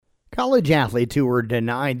College athletes who were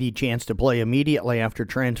denied the chance to play immediately after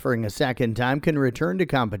transferring a second time can return to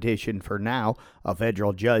competition for now. A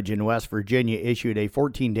federal judge in West Virginia issued a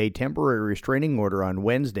 14-day temporary restraining order on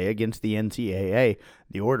Wednesday against the NCAA.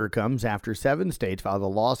 The order comes after 7 states filed a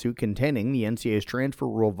lawsuit contending the NCAA's transfer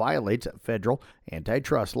rule violates federal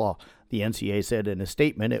antitrust law. The NCAA said in a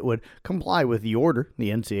statement it would comply with the order. The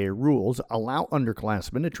NCAA rules allow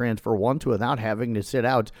underclassmen to transfer once without having to sit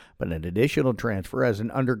out, but an additional transfer as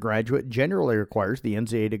an undergraduate generally requires the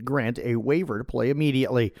NCAA to grant a waiver to play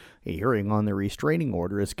immediately. A hearing on the restraining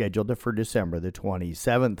order is scheduled for December the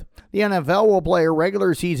 27th. The NFL will play a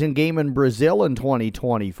regular season game in Brazil in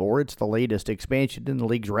 2024. It's the latest expansion in the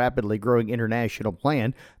league's rapidly growing international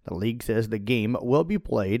plan. The league says the game will be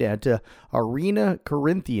played at Arena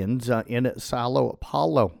Corinthians in Sao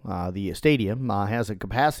Paulo. The stadium has a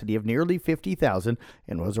capacity of nearly 50,000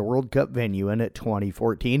 and was a World Cup venue in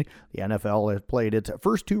 2014. The NFL has played its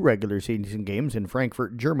first 2 regular season games in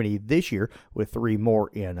Frankfurt, Germany this year, with 3 more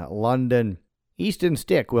in London. Easton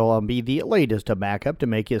Stick will be the latest to back up to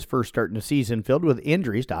make his first start in a season filled with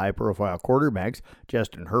injuries to high-profile quarterbacks.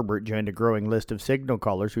 Justin Herbert joined a growing list of signal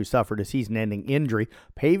callers who suffered a season-ending injury,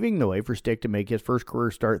 paving the way for Stick to make his first career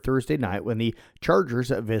start Thursday night when the Chargers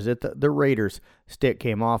visit the Raiders. Stick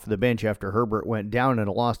came off the bench after Herbert went down in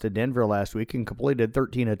a loss to Denver last week and completed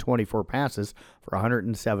 13 of 24 passes for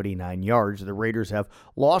 179 yards. The Raiders have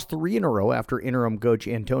lost 3 in a row after interim coach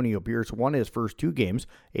Antonio Pierce won his first 2 games.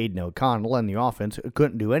 Aiden O'Connell and the offense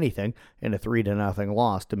couldn't do anything in a 3-0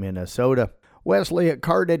 loss to Minnesota. Wesley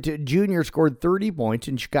Cardet Jr. scored 30 points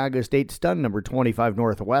in Chicago State stunned number 25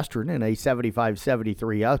 Northwestern in a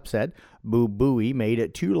 75-73 upset. Boo Buie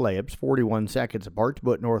made 2 layups 41 seconds apart to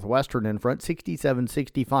put Northwestern in front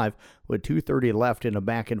 67-65 with 2:30 left in a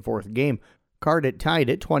back-and-forth game. Cardet tied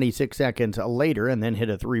it 26 seconds later and then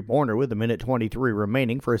hit a 3-pointer with 1:23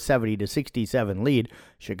 remaining for a 70-67 lead.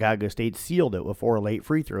 Chicago State sealed it with 4 late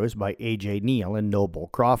free throws by A.J. Neal and Noble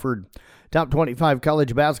Crawford. Top 25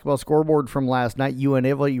 college basketball scoreboard from last night.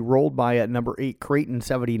 UNLV rolled by number 8 Creighton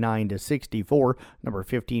 79-64. Number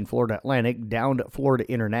 15 Florida Atlantic downed Florida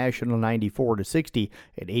International 94-60.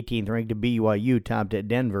 At 18th ranked BYU topped at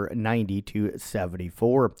Denver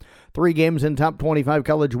 90-74. 3 games in top 25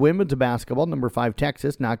 college women's basketball. Number 5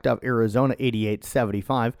 Texas knocked off Arizona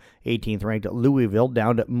 88-75. 18th ranked Louisville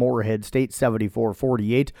downed Morehead State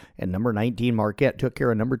 74-48. And number 19 Marquette took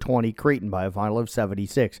care of number 20 Creighton by a final of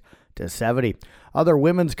 76-70. Other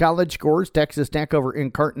women's college scores: Texas Tech over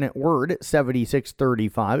Incarnate Word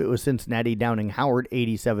 76-35. It was Cincinnati downing Howard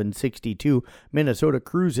 87-62. Minnesota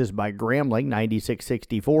cruises by Grambling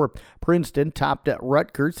 96-64. Princeton topped at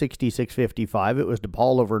Rutgers 66-55. It was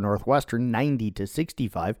DePaul over Northwestern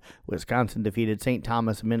 90-65. Wisconsin defeated St.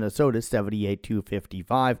 Thomas, Minnesota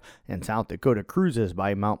 78-55. And South Dakota cruises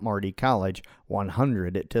by Mount Marty College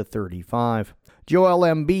 100-35. Joel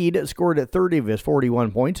Embiid scored at 30 of his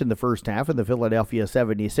 41 points in the first half, and the Philadelphia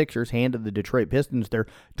 76ers handed the Detroit Pistons their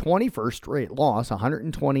 21st straight loss,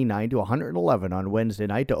 129-111 on Wednesday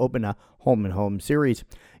night to open a home-and-home series.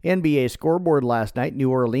 NBA scoreboard last night: New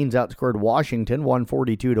Orleans outscored Washington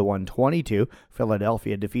 142-122.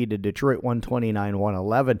 Philadelphia defeated Detroit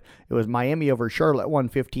 129-111. It was Miami over Charlotte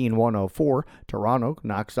 115-104. Toronto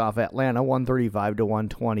knocks off Atlanta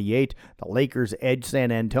 135-128. The Lakers edged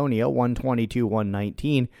San Antonio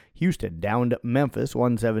 122-119. Houston downed Memphis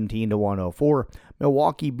 117-104.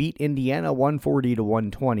 Milwaukee beat Indiana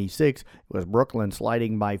 140-126. It was Brooklyn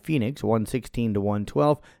sliding by Phoenix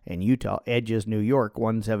 116-112, and Utah edges New York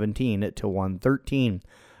 117-113.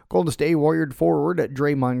 Golden State Warriors forward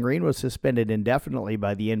Draymond Green was suspended indefinitely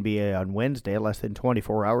by the NBA on Wednesday, less than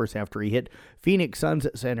 24 hours after he hit Phoenix Suns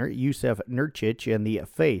center Yusuf Nurkic in the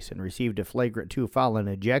face and received a flagrant 2 foul and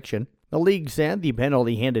ejection. The league said the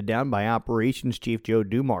penalty handed down by Operations Chief Joe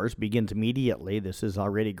Dumars begins immediately. This is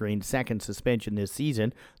already Green's 2nd suspension this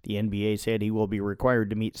season. The NBA said he will be required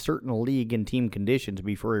to meet certain league and team conditions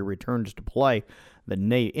before he returns to play. The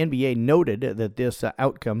NBA noted that this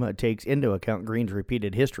outcome takes into account Green's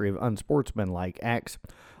repeated history of unsportsmanlike acts.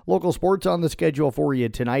 Local sports on the schedule for you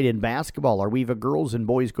tonight in basketball. Arweva girls and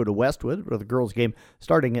boys go to Westwood with the girls game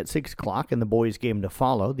starting at 6 o'clock and the boys game to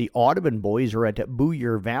follow. The Audubon boys are at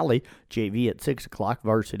Booyer Valley. JV at 6 o'clock.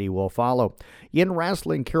 Varsity will follow. In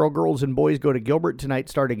wrestling, Carroll girls and boys go to Gilbert tonight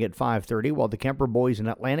starting at 5:30, while the Kemper boys and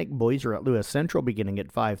Atlantic boys are at Lewis Central beginning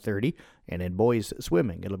at 5:30. And in boys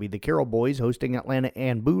swimming, it'll be the Carroll boys hosting Atlanta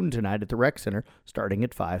and Boone tonight at the Rec Center starting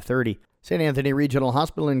at 5:30. St. Anthony Regional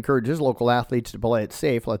Hospital encourages local athletes to play it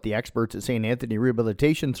safe. Let the experts at St. Anthony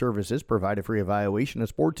Rehabilitation Services provide a free evaluation of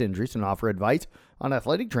sports injuries and offer advice on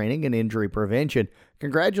athletic training and injury prevention.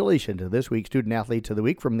 Congratulations to this week's Student Athletes of the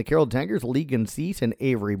Week from the Carroll Tigers, Legan Cease and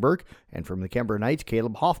Avery Burke, and from the Kemper Knights,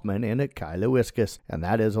 Caleb Hoffman and Kyla Wiskus. And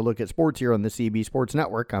that is a look at sports here on the CB Sports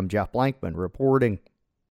Network. I'm Jeff Blankman reporting.